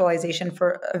self-actualization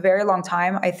for a very long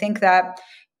time. I think that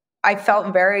I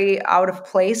felt very out of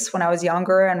place when I was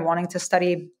younger and wanting to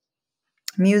study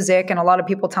music, and a lot of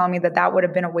people telling me that would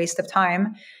have been a waste of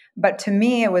time. But to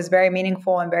me, it was very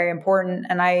meaningful and very important.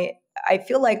 And I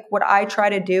feel like what I try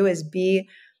to do is be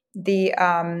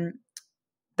the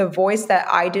voice that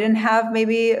I didn't have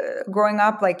maybe growing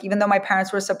up. Like, even though my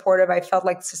parents were supportive, I felt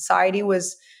like society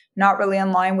was not really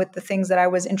in line with the things that I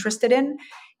was interested in.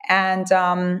 And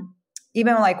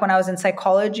even like when I was in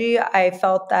psychology, I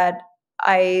felt that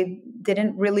I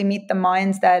didn't really meet the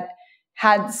minds that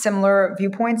had similar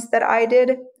viewpoints that I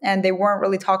did, and they weren't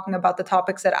really talking about the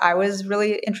topics that I was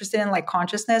really interested in, like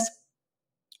consciousness.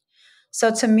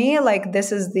 So to me, like,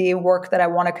 this is the work that I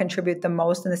want to contribute the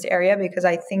most in this area, because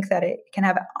I think that it can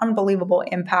have an unbelievable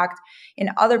impact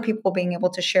in other people being able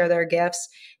to share their gifts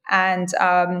and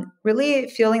really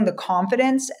feeling the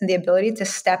confidence and the ability to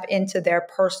step into their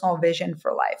personal vision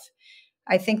for life.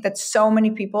 I think that so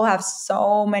many people have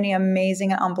so many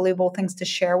amazing and unbelievable things to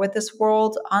share with this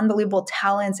world, unbelievable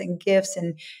talents and gifts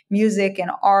in music and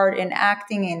art and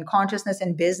acting and consciousness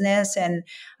and business and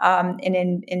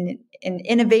in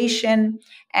innovation.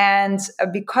 And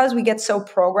because we get so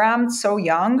programmed so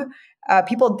young,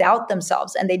 people doubt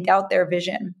themselves and they doubt their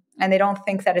vision, and they don't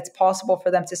think that it's possible for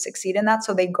them to succeed in that.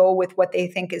 So they go with what they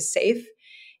think is safe.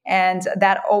 And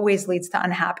that always leads to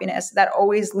unhappiness. That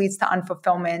always leads to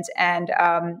unfulfillment and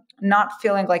not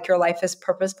feeling like your life is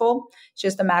purposeful. It's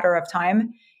just a matter of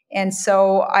time. And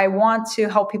so I want to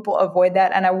help people avoid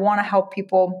that. And I want to help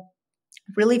people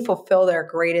really fulfill their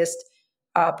greatest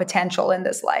potential in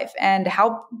this life and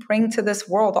help bring to this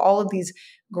world all of these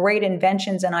great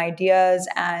inventions and ideas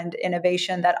and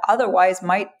innovation that otherwise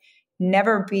might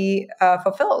never be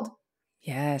fulfilled.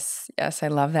 Yes, I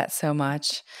love that so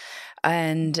much.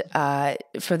 And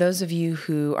for those of you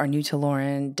who are new to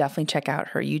Lauren, definitely check out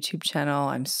her YouTube channel.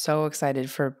 I'm so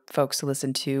excited for folks to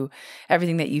listen to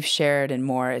everything that you've shared and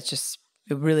more. It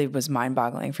really was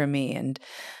mind-boggling for me and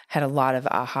had a lot of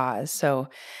ahas. So,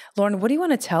 Lauren, what do you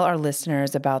want to tell our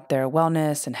listeners about their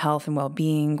wellness and health and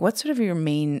well-being? What's sort of your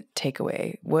main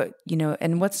takeaway?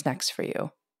 And what's next for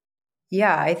you?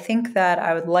 Yeah, I think that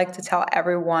I would like to tell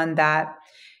everyone that,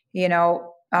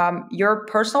 your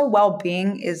personal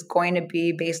well-being is going to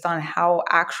be based on how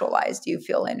actualized you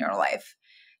feel in your life.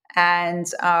 And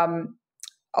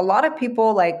a lot of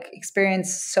people like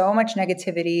experience so much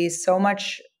negativity, so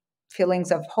much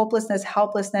feelings of hopelessness,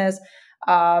 helplessness,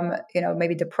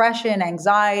 maybe depression,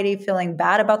 anxiety, feeling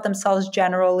bad about themselves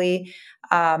generally,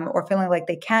 or feeling like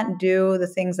they can't do the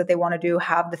things that they want to do,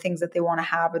 have the things that they want to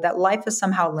have, or that life is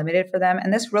somehow limited for them.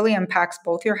 And this really impacts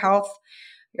both your health,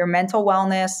 your mental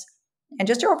wellness, and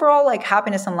just your overall like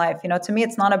happiness in life. To me,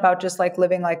 it's not about just like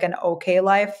living like an okay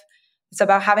life. It's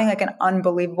about having like an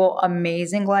unbelievable,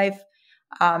 amazing life.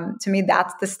 To me,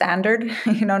 that's the standard,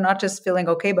 not just feeling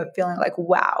okay, but feeling like,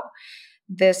 wow,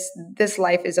 this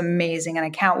life is amazing. And I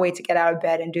can't wait to get out of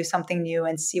bed and do something new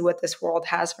and see what this world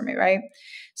has for me. Right.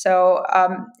 So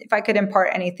if I could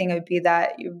impart anything, it would be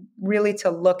that you really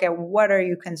to look at what are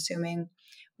you consuming?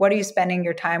 What are you spending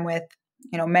your time with,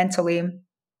 mentally?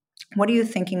 What are you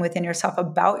thinking within yourself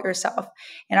about yourself?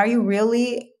 And are you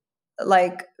really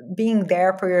like being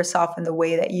there for yourself in the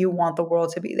way that you want the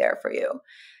world to be there for you?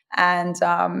 And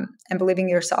believing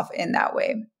yourself in that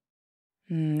way.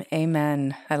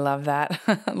 Amen. I love that.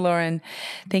 Lauren,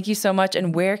 thank you so much.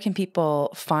 And where can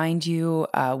people find you?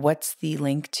 What's the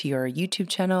link to your YouTube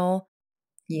channel?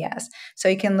 Yes. So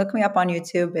you can look me up on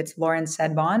YouTube. It's Lauren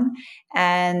Sedbon.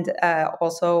 And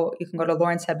also you can go to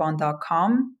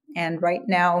laurensedbon.com. And right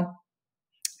now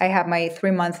I have my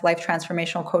 3-month life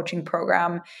transformational coaching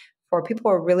program for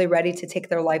people who are really ready to take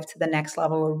their life to the next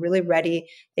level. Who are really ready.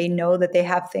 They know that they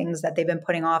have things that they've been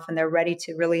putting off and they're ready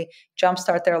to really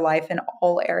jumpstart their life in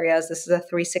all areas. This is a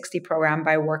 360 program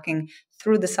by working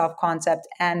through the self-concept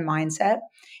and mindset.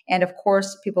 And of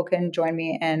course, people can join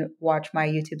me and watch my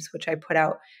YouTubes, which I put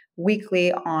out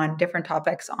weekly on different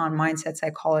topics on mindset,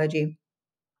 psychology,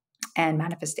 and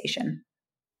manifestation.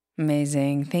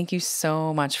 Amazing. Thank you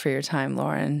so much for your time,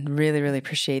 Lauren. Really, really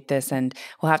appreciate this. And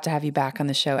we'll have to have you back on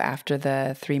the show after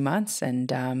the 3 months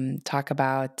and talk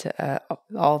about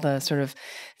all the sort of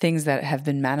things that have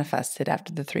been manifested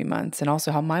after the 3 months and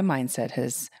also how my mindset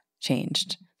has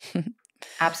changed.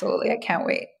 Absolutely. I can't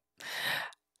wait.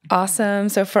 Awesome.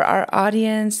 So for our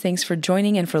audience, thanks for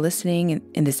joining and for listening.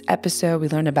 In this episode, we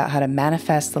learned about how to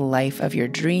manifest the life of your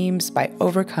dreams by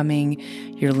overcoming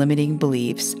your limiting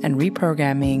beliefs and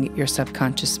reprogramming your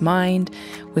subconscious mind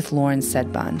with Lauren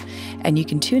Sedbon. And you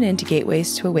can tune in to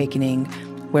Gateways to Awakening,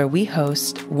 where we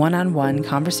host one-on-one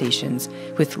conversations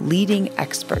with leading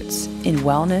experts in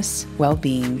wellness,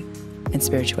 well-being, and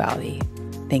spirituality.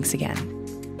 Thanks again.